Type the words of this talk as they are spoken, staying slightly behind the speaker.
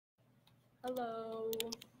Hello.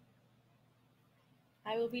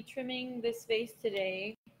 I will be trimming this vase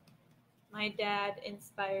today. My dad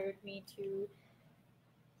inspired me to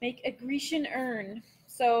make a Grecian urn.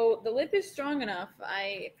 So the lip is strong enough,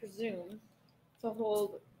 I presume, to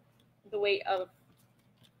hold the weight of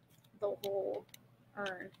the whole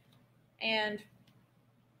urn. And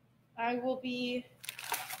I will be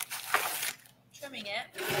trimming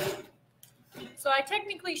it. So I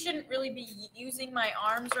technically shouldn't really be using my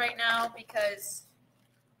arms right now because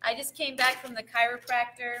I just came back from the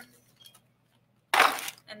chiropractor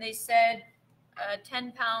and they said a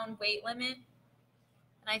 10-pound weight limit.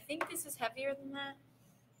 And I think this is heavier than that.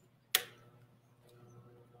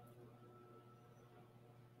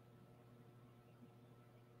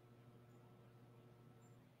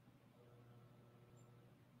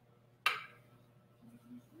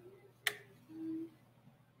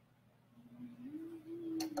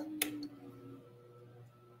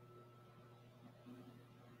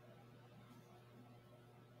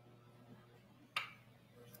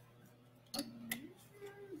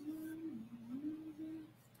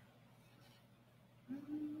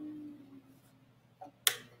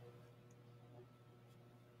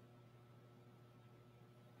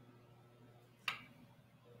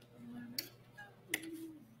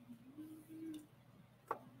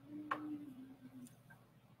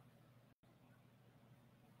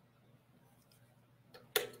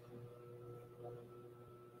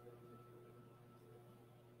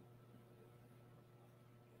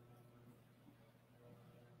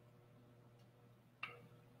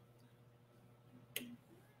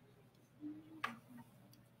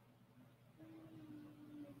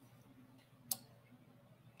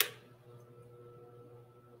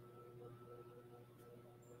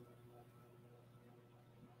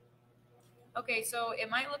 Okay, so it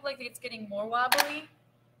might look like it's getting more wobbly,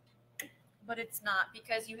 but it's not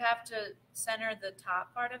because you have to center the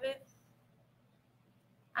top part of it.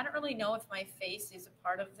 I don't really know if my face is a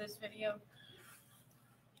part of this video.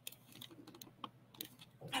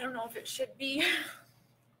 I don't know if it should be.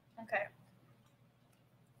 Okay.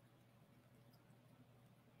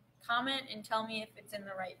 Comment and tell me if it's in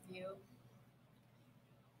the right view.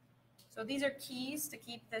 So these are keys to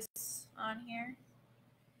keep this on here.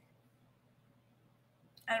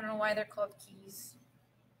 I don't know why they're called keys.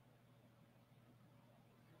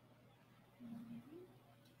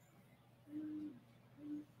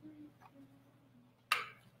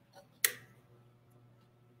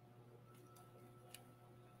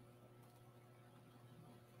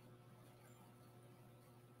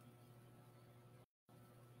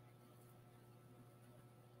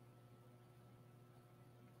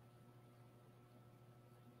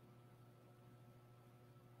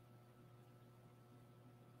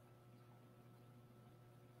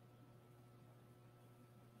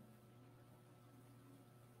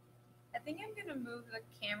 I think I'm going to move the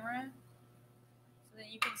camera so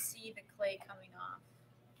that you can see the clay coming off.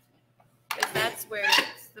 Because that's where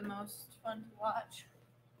it's the most fun to watch.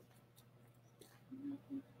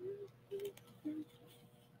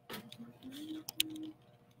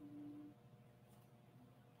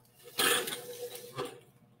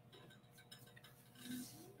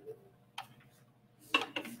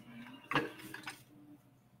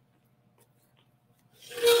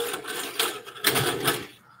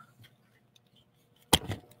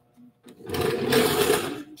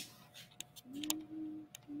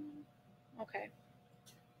 Okay,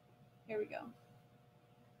 here we go.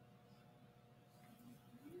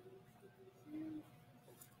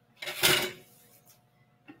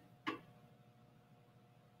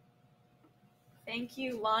 Thank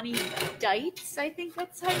you, Lonnie Dites. I think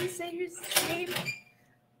that's how you say his name.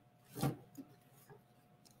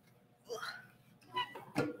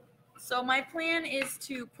 So my plan is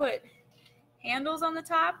to put handles on the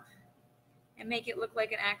top and make it look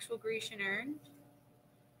like an actual Grecian urn.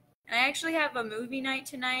 And I actually have a movie night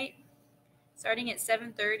tonight starting at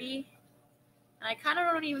 7:30. And I kind of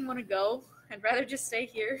don't even want to go. I'd rather just stay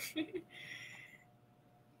here.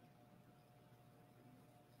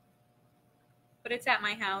 But it's at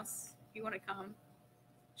my house if you want to come.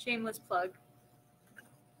 Shameless plug.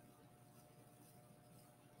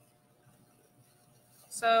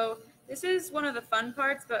 So this is one of the fun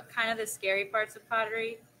parts, but kind of the scary parts of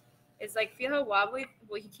pottery. It's like, feel how wobbly,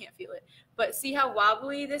 well, you can't feel it, but see how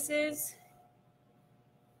wobbly this is?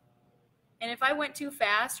 And if I went too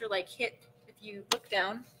fast or like hit, if you look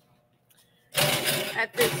down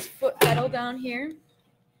at this foot pedal down here,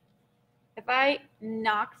 if I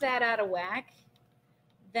knock that out of whack,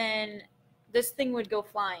 then this thing would go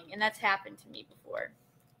flying, and that's happened to me before.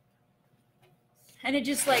 And it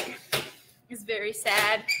just like is very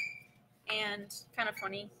sad and kind of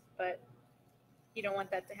funny, but you don't want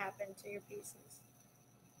that to happen to your pieces.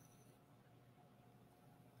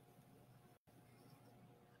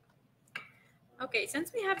 Okay,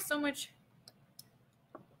 since we have so much,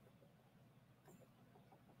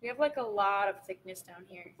 we have like a lot of thickness down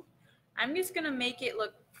here. I'm just gonna make it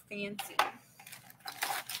look fancy.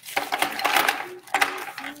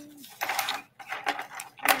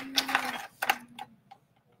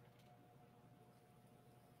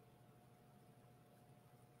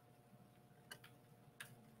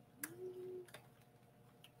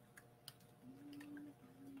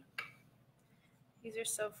 These are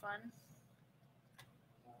so fun.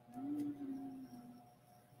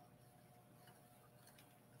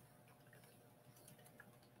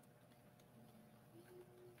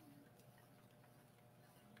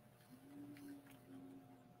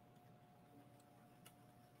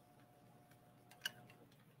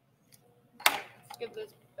 Let's give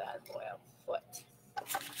this bad boy a foot.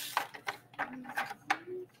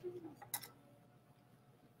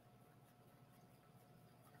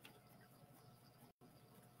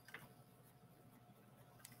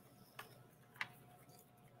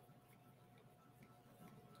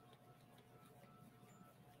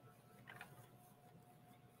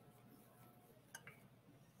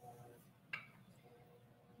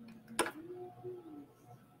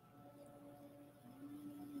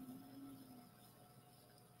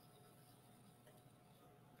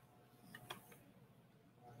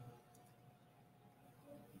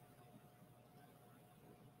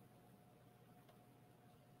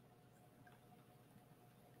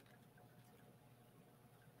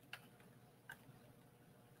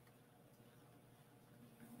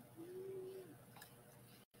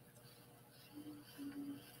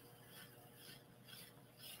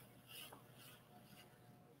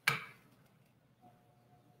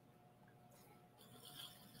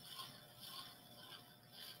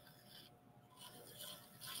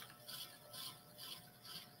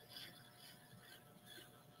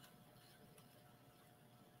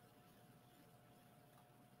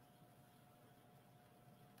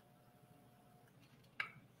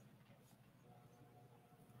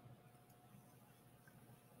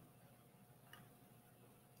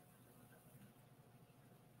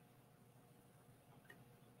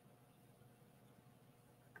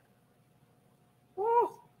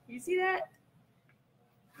 Oh, you see that?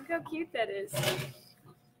 Look how cute that is.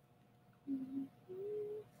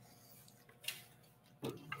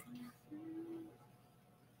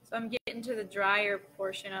 So I'm getting to the drier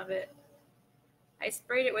portion of it. I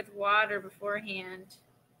sprayed it with water beforehand.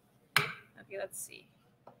 Okay, let's see.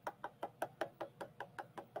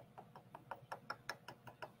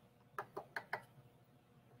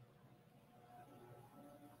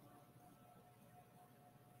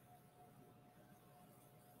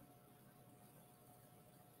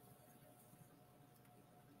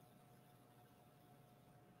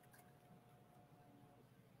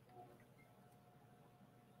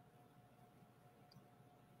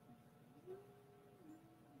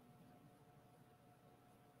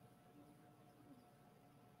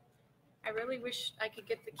 I really wish I could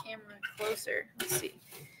get the camera closer. Let's see.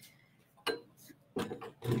 It's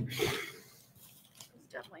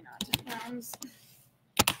definitely not 10 pounds.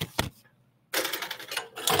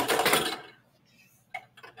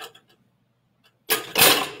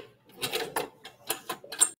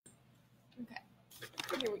 Okay,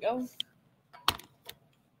 here we go.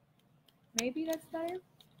 Maybe that's better.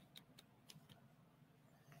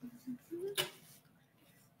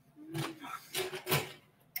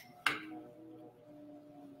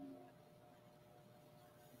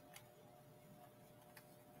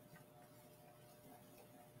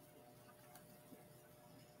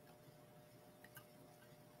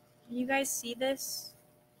 Can you guys see this?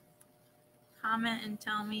 Comment and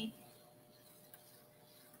tell me,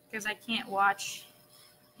 because I can't watch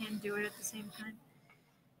him do it at the same time.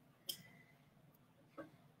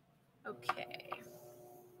 Okay.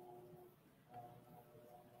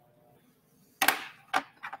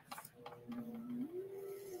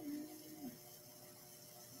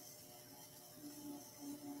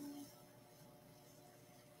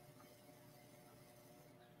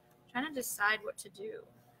 Trying to decide what to do.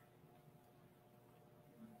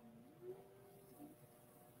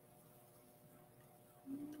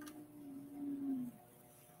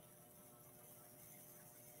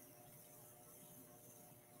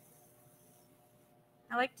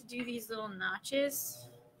 I like to do these little notches.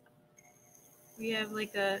 We have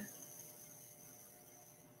like a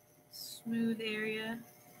smooth area.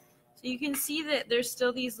 So you can see that there's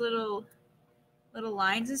still these little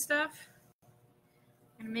lines and stuff.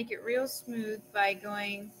 I'm gonna make it real smooth by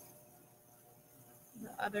going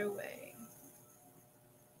the other way.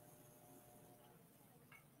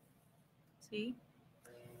 See?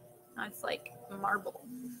 Now it's like marble.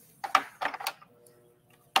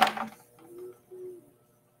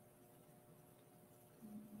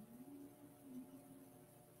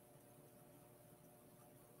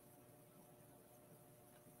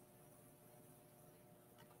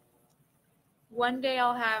 One day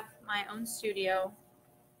I'll have my own studio,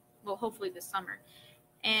 well, hopefully this summer,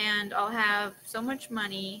 and I'll have so much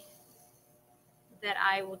money that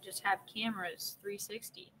I will just have cameras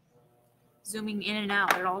 360, zooming in and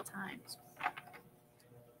out at all times.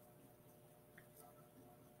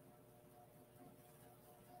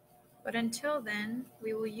 But until then,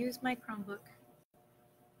 we will use my Chromebook.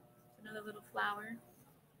 Another little flower.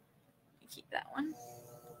 Keep that one.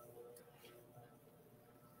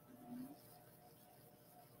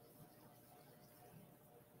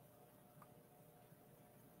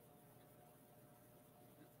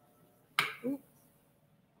 Ooh.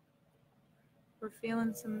 We're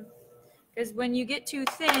feeling some, because when you get too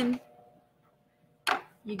thin,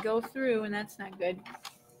 you go through, and that's not good.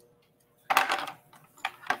 I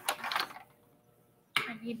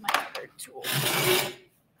need my other tool.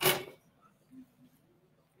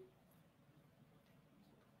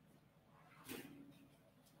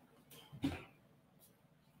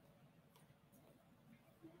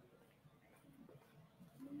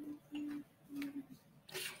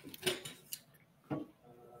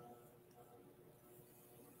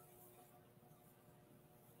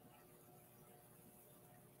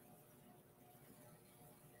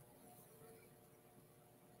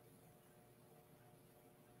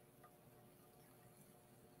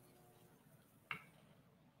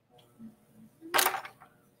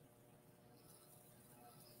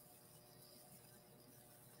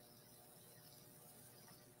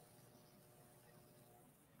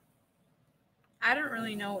 I don't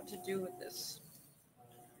really know what to do with this.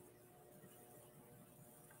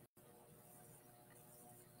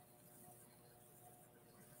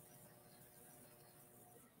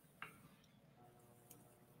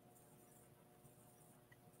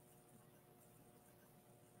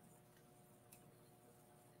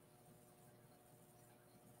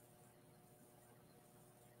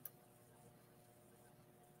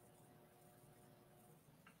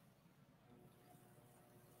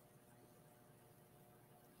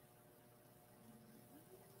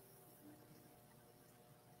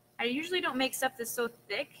 I usually don't make stuff that's so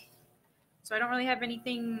thick, so I don't really have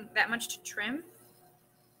anything that much to trim,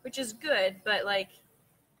 which is good, but like,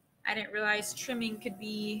 I didn't realize trimming could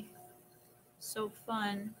be so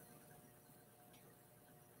fun.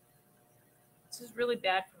 This is really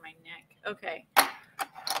bad for my neck. Okay,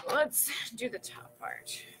 let's do the top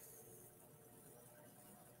part.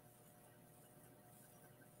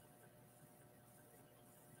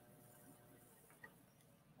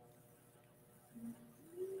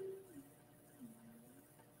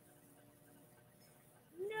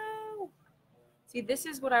 No. See, this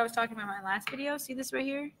is what I was talking about in my last video. See this right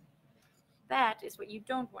here? That is what you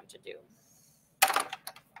don't want to do.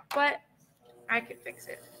 But I could fix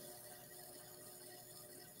it.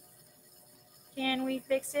 Can we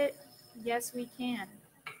fix it? Yes, we can.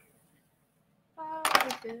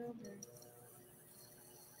 Bodybuilder.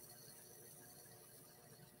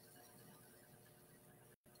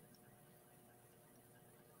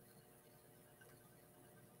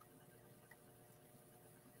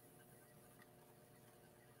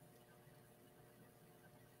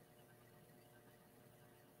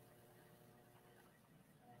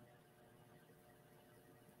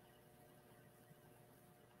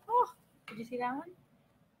 Oh, did you see that one?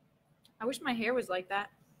 I wish my hair was like that.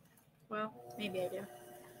 Well, maybe I do.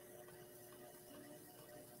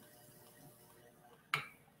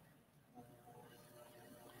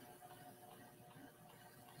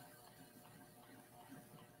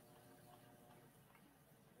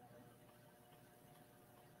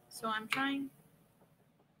 So I'm trying.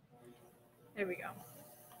 There we go.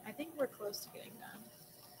 I think we're close to getting done.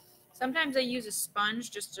 Sometimes I use a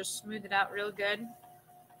sponge just to smooth it out real good.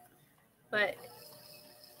 But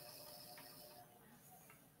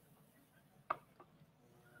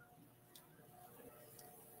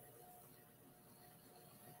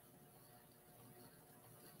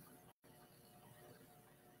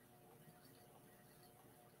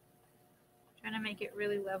trying to make it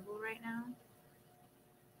really level right now.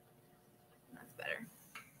 That's better.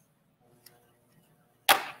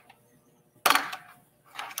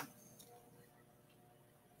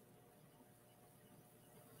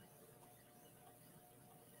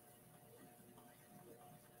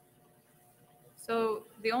 So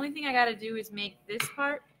the only thing I got to do is make this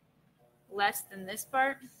part less than this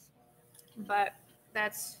part, but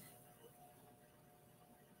that's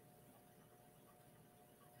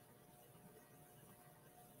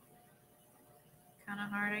kind of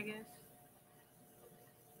hard, I guess.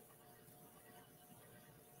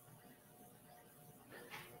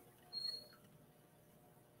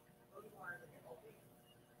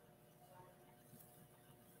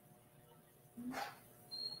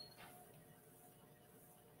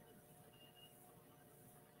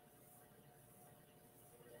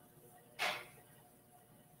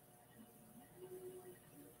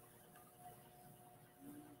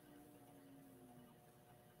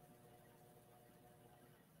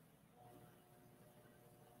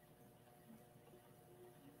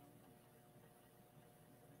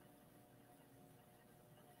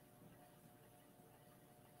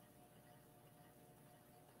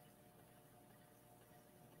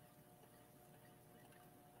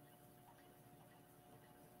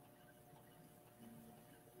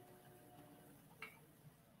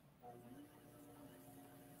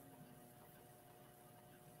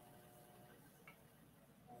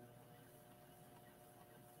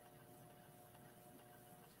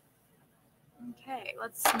 Okay,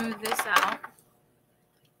 let's smooth this out.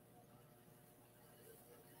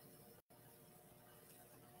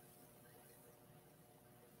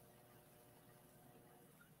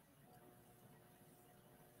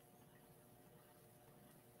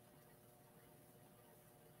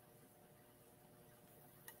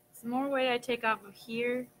 The more weight I take off of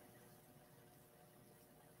here,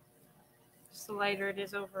 just the lighter it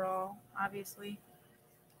is overall, obviously.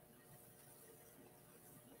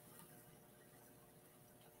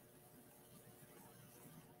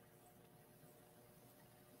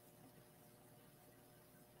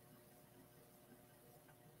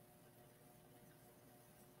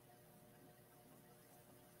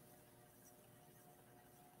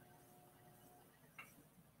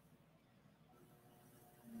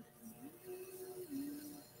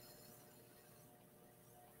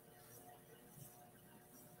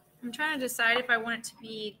 I'm trying to decide if I want it to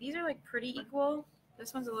be, these are like pretty equal.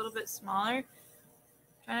 This one's a little bit smaller. I'm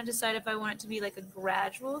trying to decide if I want it to be like a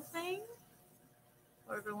gradual thing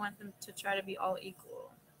or if I want them to try to be all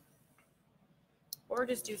equal. Or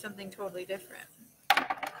just do something totally different.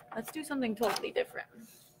 Let's do something totally different.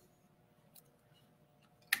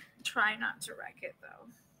 Try not to wreck it though.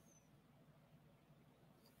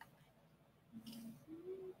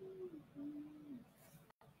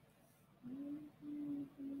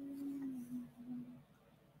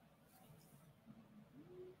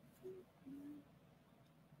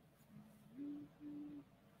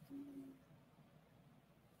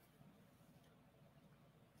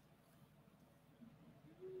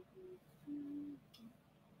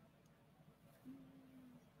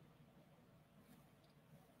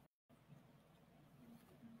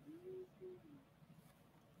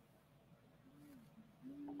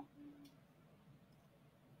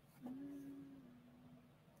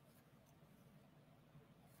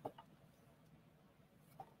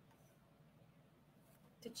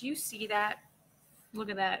 Did you see that? Look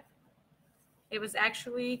at that. It was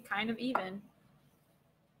actually kind of even.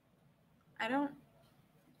 I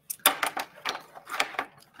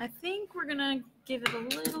think we're gonna give it a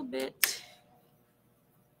little bit.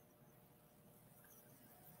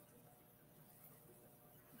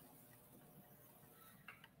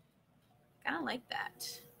 Kind of like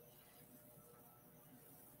that.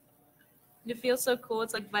 It feels so cool.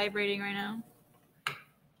 It's like vibrating right now.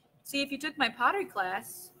 See, if you took my pottery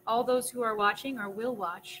class, all those who are watching or will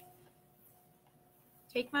watch,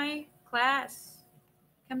 take my class.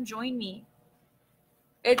 Come join me.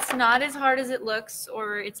 It's not as hard as it looks,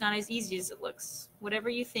 or it's not as easy as it looks. Whatever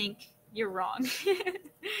you think, you're wrong.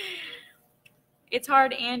 It's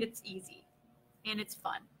hard and it's easy. And it's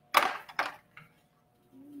fun.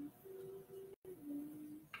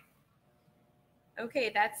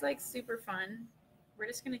 Okay, that's like super fun. We're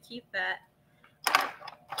just gonna keep that.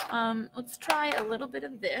 Let's try a little bit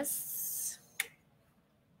of this.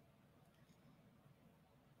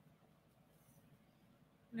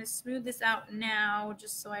 I'm gonna smooth this out now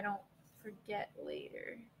just so I don't forget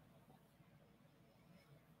later.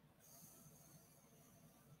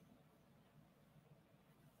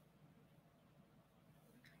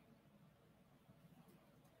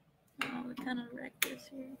 Oh, we kind of wrecked this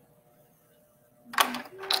here.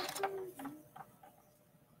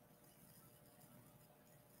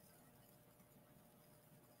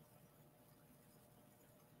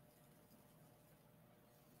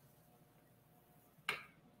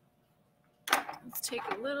 Let's take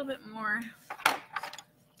a little bit more.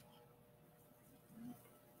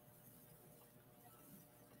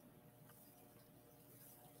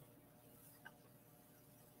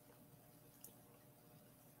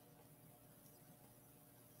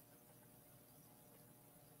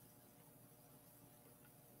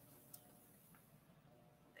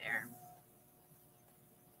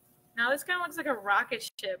 Now this kind of looks like a rocket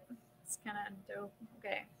ship. It's kind of dope.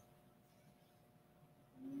 Okay.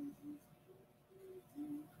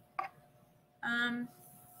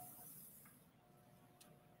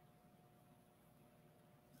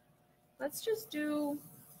 Let's just do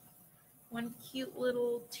one cute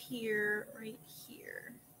little tear right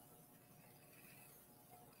here.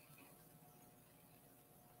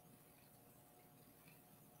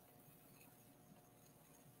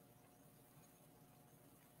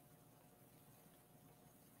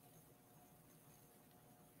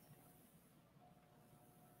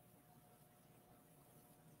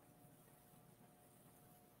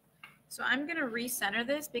 So I'm going to recenter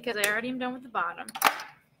this because I already am done with the bottom. I'm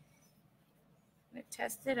going to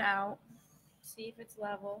test it out, see if it's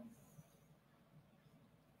level.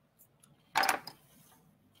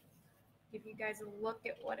 Give you guys a look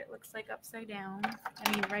at what it looks like upside down.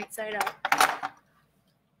 I mean, right side up.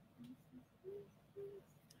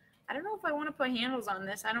 I don't know if I want to put handles on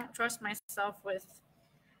this. I don't trust myself with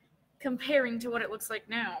comparing to what it looks like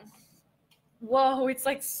now. Whoa, it's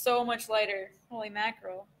like so much lighter. Holy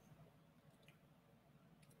mackerel.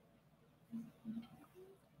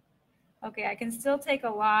 Okay, I can still take a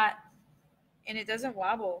lot, and it doesn't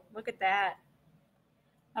wobble. Look at that.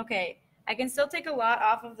 Okay, I can still take a lot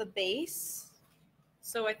off of the base,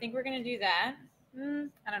 so I think we're going to do that.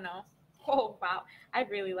 I don't know. Oh, wow. I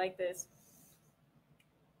really like this.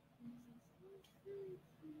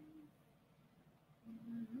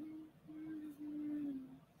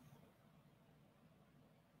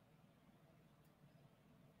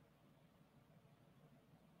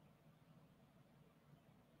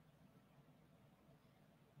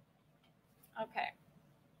 Okay.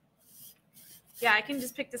 Yeah, I can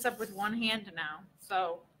just pick this up with one hand now.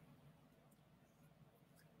 So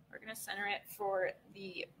we're going to center it for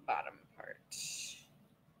the bottom part.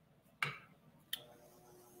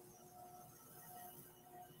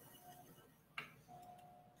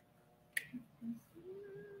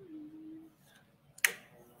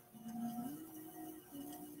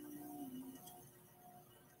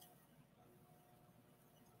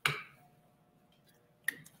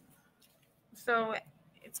 So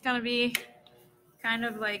it's going to be kind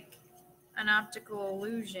of like an optical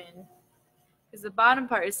illusion because the bottom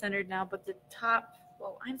part is centered now, but the top,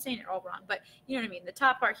 well, I'm saying it all wrong, but you know what I mean. The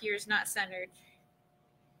top part here is not centered,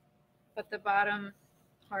 but the bottom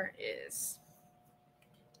part is.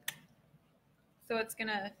 So it's going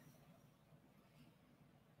to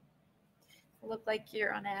look like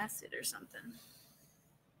you're on acid or something.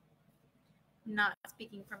 I'm not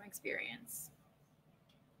speaking from experience.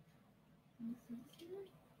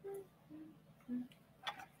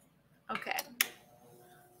 Okay.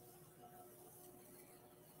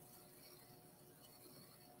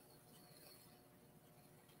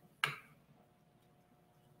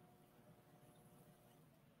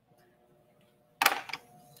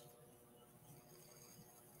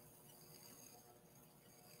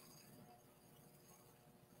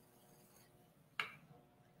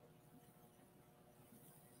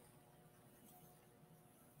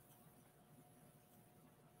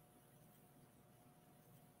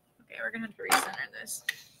 Okay, we're going to recenter this.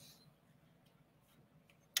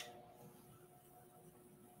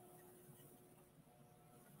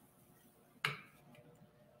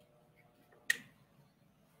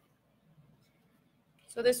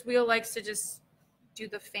 So this wheel likes to just do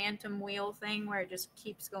the phantom wheel thing where it just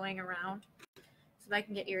keeps going around. So that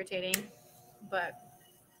can get irritating, but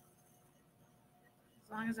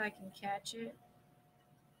as long as I can catch it.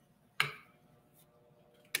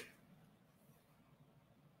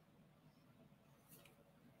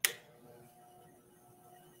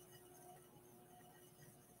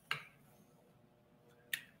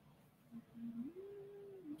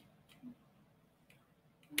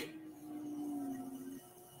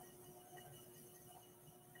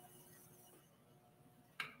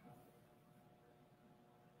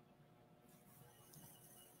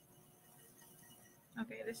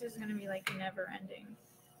 Okay, this is going to be like never ending.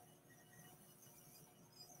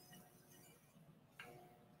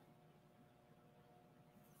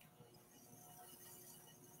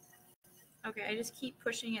 Okay, I just keep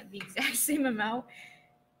pushing it the exact same amount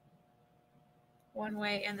one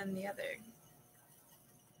way and then the other.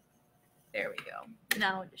 There we go.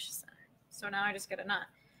 Now it's just centered. So now I just gotta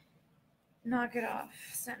knock it off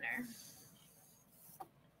center.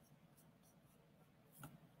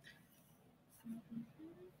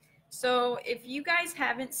 So if you guys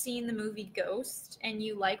haven't seen the movie Ghost and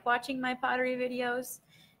you like watching my pottery videos,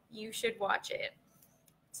 you should watch it.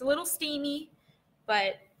 It's a little steamy,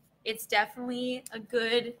 but it's definitely a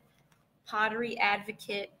good pottery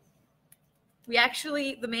advocate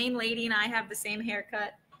the main lady and I have the same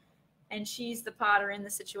haircut, and she's the potter in the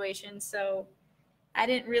situation. So I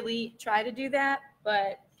didn't really try to do that,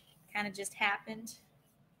 but kind of just happened.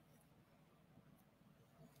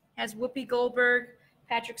 Has Whoopi Goldberg,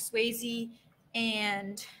 Patrick Swayze,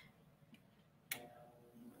 and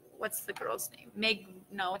what's the girl's name?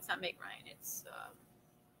 No, it's not Meg Ryan. It's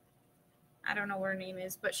I don't know what her name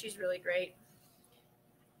is, but she's really great.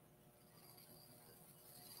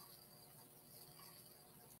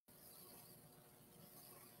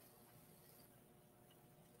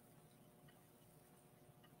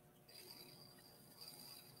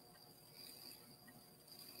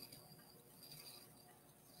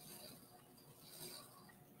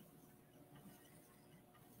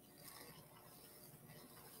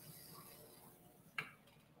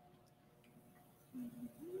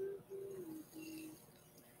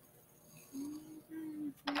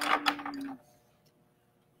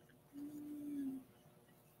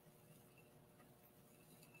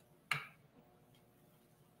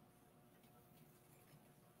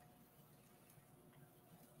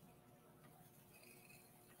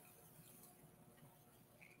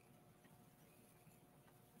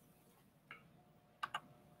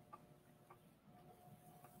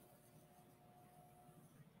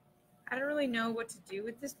 I don't really know what to do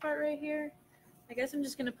with this part right here. I guess I'm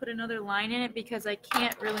just going to put another line in it because I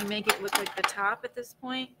can't really make it look like the top at this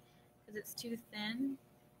point because it's too thin.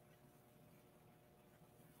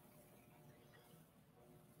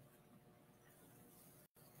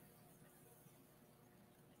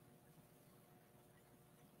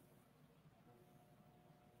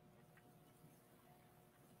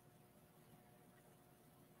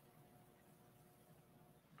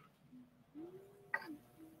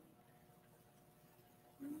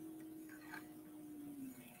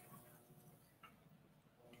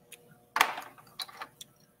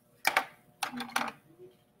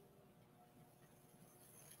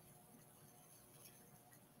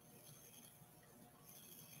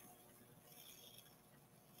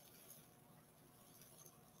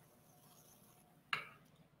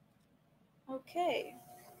 Okay.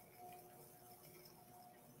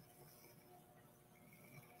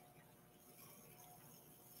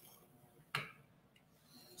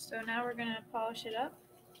 So now we're going to polish it up.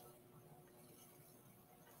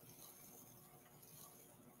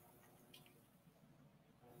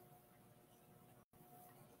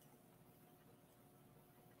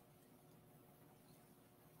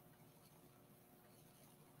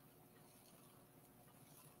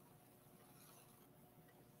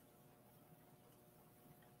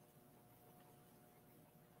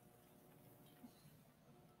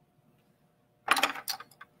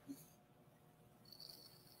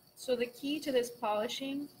 So the key to this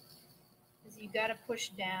polishing is you got to push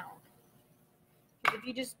down. Because if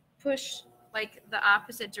you just push like the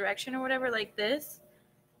opposite direction or whatever, like this,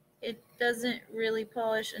 it doesn't really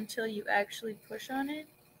polish until you actually push on it.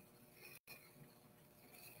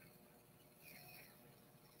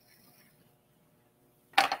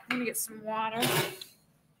 I'm gonna get some water.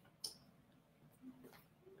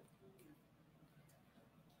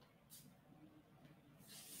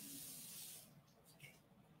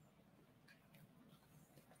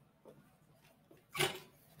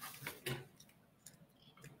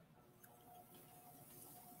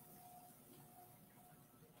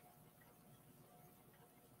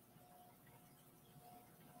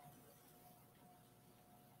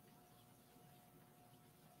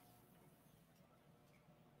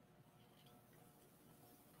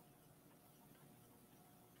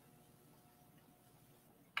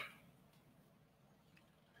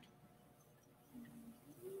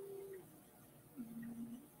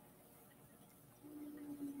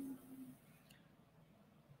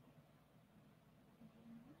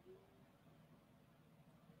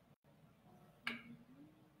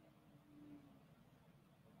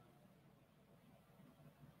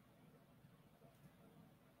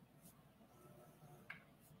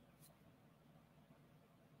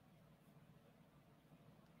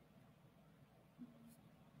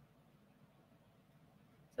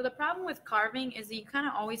 So the problem with carving is that you kind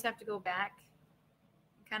of always have to go back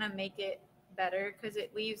and kind of make it better because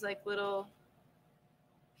it leaves like little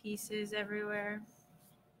pieces everywhere.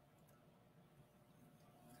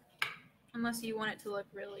 Unless you want it to look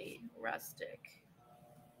really rustic.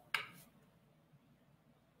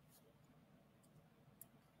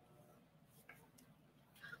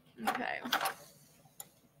 Okay.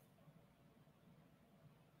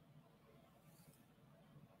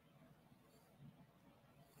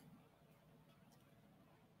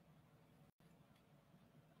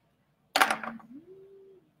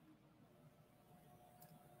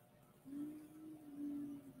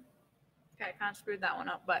 Okay, I kind of screwed that one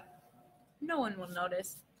up, but no one will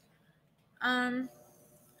notice.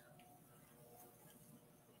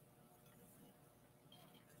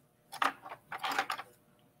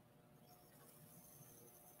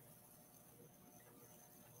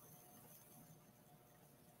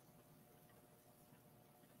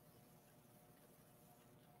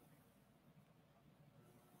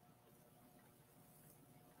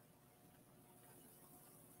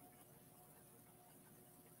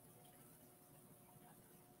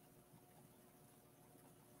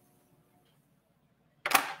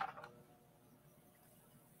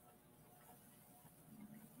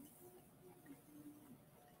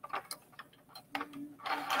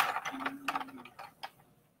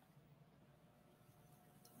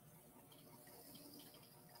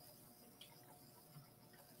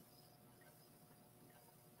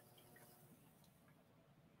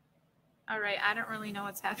 All right, I don't really know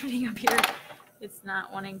what's happening up here. It's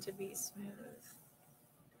not wanting to be smooth.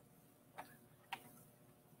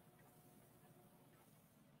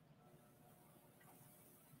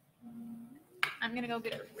 I'm gonna go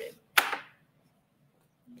get a rib.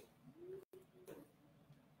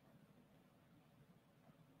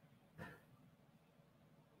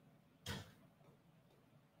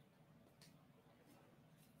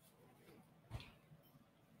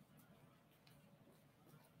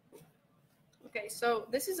 Okay, so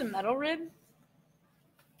this is a metal rib,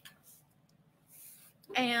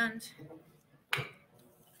 and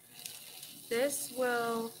this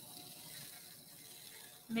will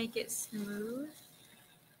make it smooth.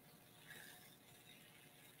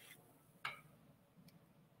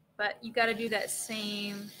 But you got to do that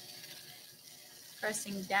same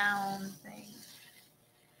pressing down thing.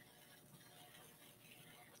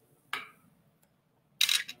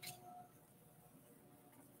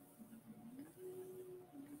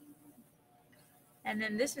 And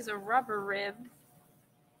then this is a rubber rib.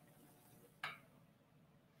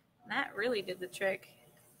 That really did the trick.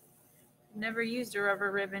 Never used a rubber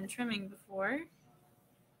rib in trimming before.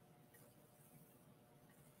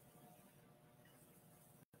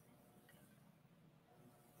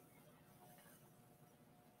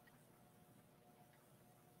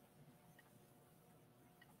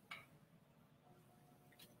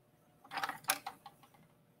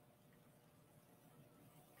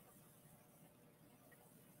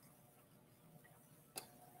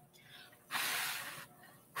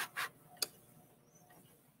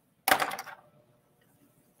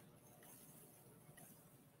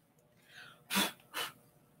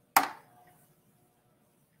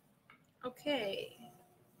 Okay.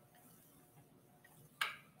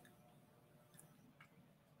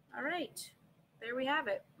 All right. There we have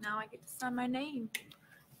it. Now I get to sign my name.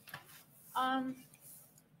 I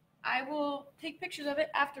will take pictures of it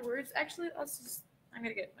afterwards. Actually, I'm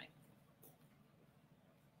gonna get my.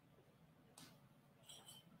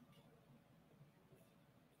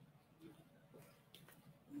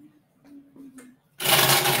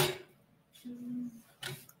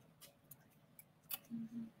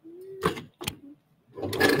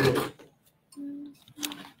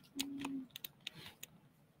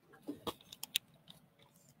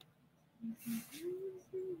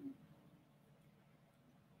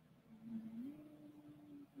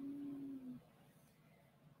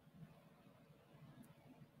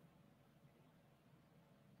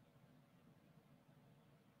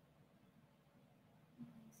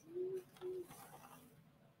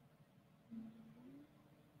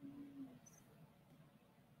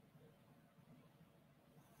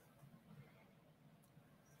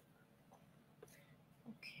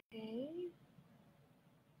 Okay.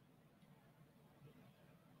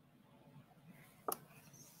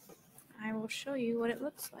 I will show you what it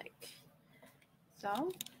looks like.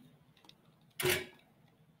 So,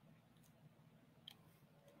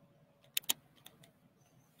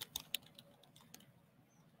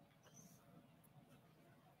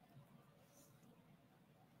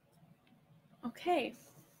 okay,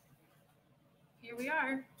 here we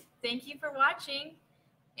are. Thank you for watching,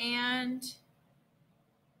 and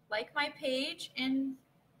like my page and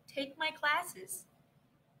take my classes.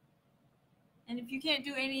 And if you can't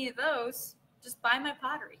do any of those, just buy my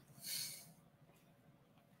pottery.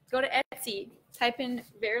 Go to Etsy, type in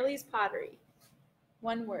Verily's Pottery,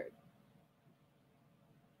 one word.